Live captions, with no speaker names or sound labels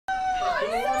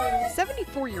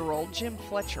74-year-old Jim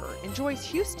Fletcher enjoys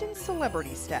Houston's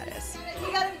celebrity status.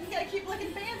 You gotta keep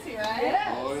looking fancy, right?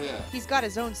 Yeah. Oh, yeah. He's got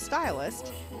his own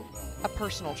stylist, a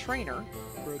personal trainer,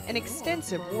 an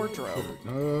extensive wardrobe,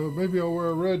 Maybe I'll wear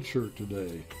a red shirt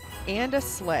today. and a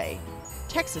sleigh.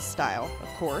 Texas style, of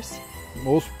course.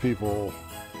 Most people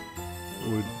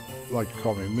would like to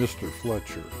call me Mr.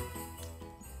 Fletcher,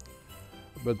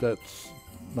 but that's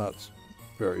not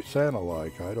very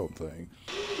Santa-like, I don't think.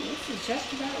 This is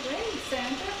just about ready,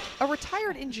 Santa. A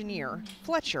retired engineer,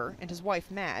 Fletcher and his wife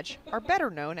Madge are better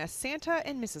known as Santa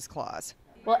and Mrs. Claus.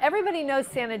 Well, everybody knows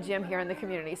Santa Jim here in the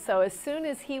community, so as soon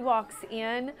as he walks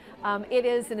in, it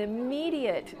is an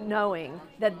immediate knowing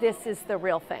that this is the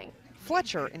real thing.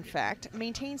 Fletcher, in fact,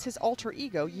 maintains his alter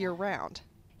ego year-round.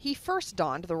 He first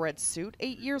donned the red suit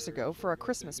 8 years ago for a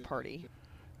Christmas party.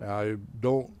 I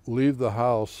don't leave the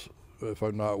house if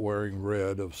I'm not wearing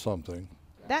red of something.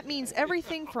 That means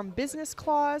everything from business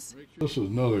Claus This is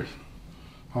another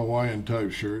Hawaiian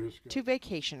type shirt. to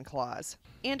vacation Claus.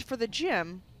 And for the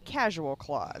Jim, casual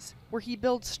Claus, where he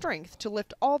builds strength to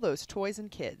lift all those toys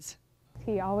and kids.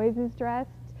 He always is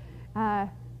dressed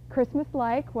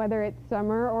Christmas-like, whether it's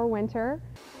summer or winter.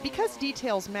 Because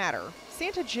details matter,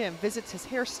 Santa Jim visits his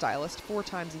hairstylist 4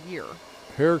 times a year.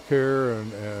 Hair care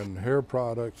and hair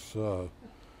products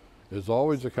is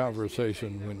always a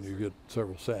conversation when you get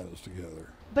several Santas together.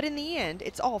 But in the end,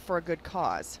 it's all for a good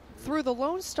cause. Through the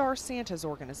Lone Star Santas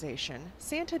organization,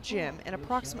 Santa Jim and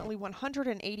approximately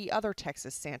 180 other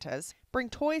Texas Santas bring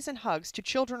toys and hugs to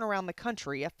children around the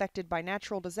country affected by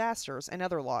natural disasters and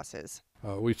other losses.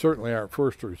 We certainly aren't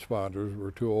first responders.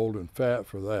 We're too old and fat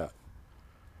for that.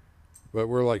 But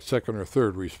we're like second or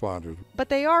third responders. But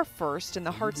they are first in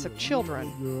the hearts of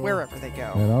children, wherever they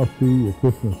go. And I'll see you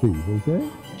Christmas Eve, okay?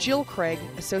 Jill Craig,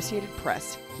 Associated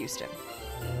Press, Houston.